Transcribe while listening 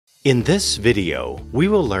In this video, we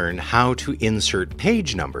will learn how to insert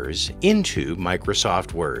page numbers into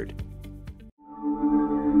Microsoft Word.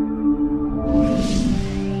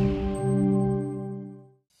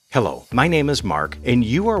 Hello, my name is Mark, and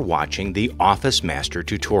you are watching the Office Master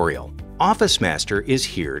tutorial. Office Master is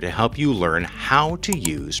here to help you learn how to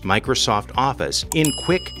use Microsoft Office in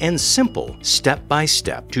quick and simple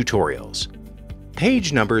step-by-step tutorials.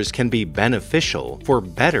 Page numbers can be beneficial for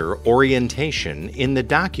better orientation in the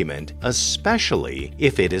document, especially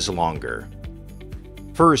if it is longer.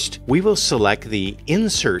 First, we will select the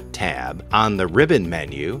Insert tab on the ribbon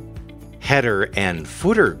menu, Header and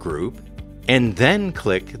Footer group, and then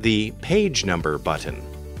click the Page Number button.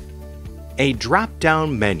 A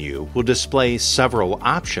drop-down menu will display several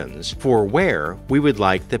options for where we would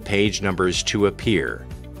like the page numbers to appear: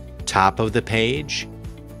 top of the page,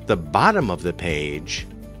 the bottom of the page,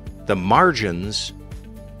 the margins,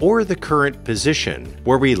 or the current position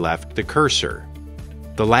where we left the cursor.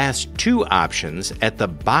 The last two options at the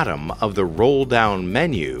bottom of the roll-down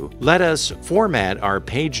menu let us format our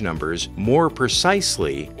page numbers more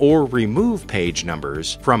precisely or remove page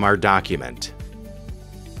numbers from our document.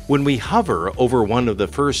 When we hover over one of the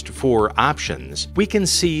first four options, we can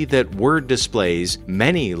see that Word displays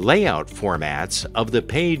many layout formats of the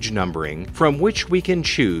page numbering from which we can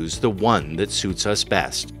choose the one that suits us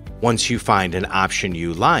best. Once you find an option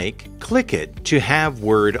you like, click it to have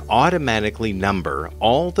Word automatically number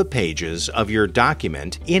all the pages of your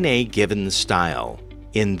document in a given style.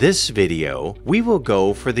 In this video, we will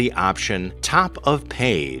go for the option Top of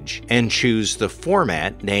Page and choose the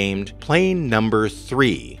format named Plain Number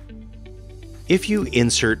 3. If you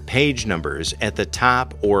insert page numbers at the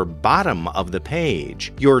top or bottom of the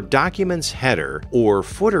page, your document's header or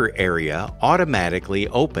footer area automatically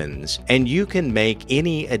opens, and you can make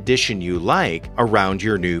any addition you like around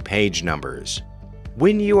your new page numbers.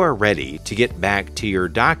 When you are ready to get back to your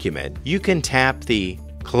document, you can tap the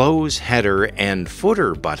Close Header and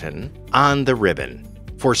Footer button on the ribbon.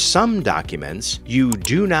 For some documents, you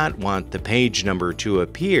do not want the page number to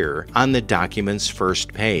appear on the document's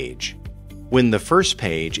first page. When the first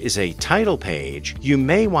page is a title page, you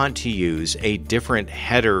may want to use a different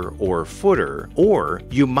header or footer, or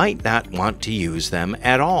you might not want to use them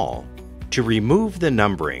at all. To remove the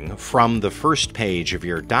numbering from the first page of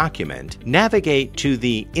your document, navigate to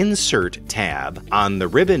the Insert tab on the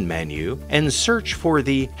ribbon menu and search for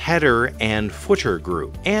the Header and Footer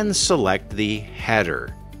group and select the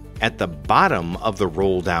header. At the bottom of the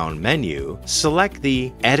roll-down menu, select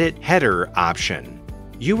the Edit Header option.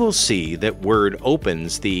 You will see that Word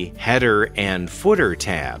opens the Header and Footer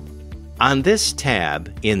tab. On this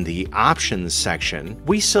tab, in the Options section,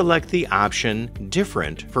 we select the option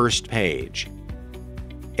Different First Page.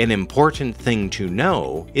 An important thing to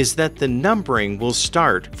know is that the numbering will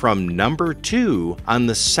start from number 2 on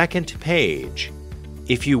the second page.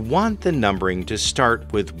 If you want the numbering to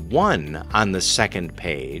start with 1 on the second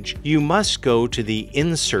page, you must go to the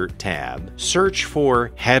Insert tab, search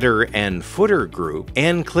for Header and Footer group,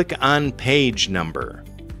 and click on Page Number.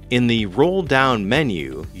 In the roll-down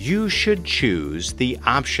menu, you should choose the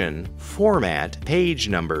option Format Page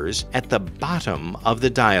Numbers at the bottom of the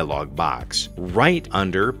dialog box, right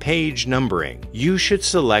under Page Numbering. You should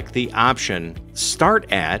select the option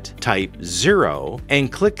Start at Type 0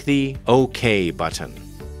 and click the OK button.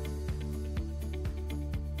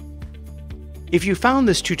 If you found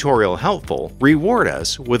this tutorial helpful, reward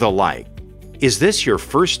us with a like. Is this your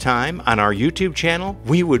first time on our YouTube channel?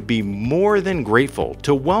 We would be more than grateful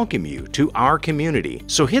to welcome you to our community,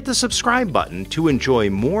 so hit the subscribe button to enjoy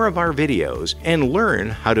more of our videos and learn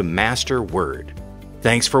how to master Word.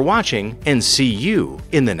 Thanks for watching, and see you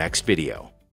in the next video.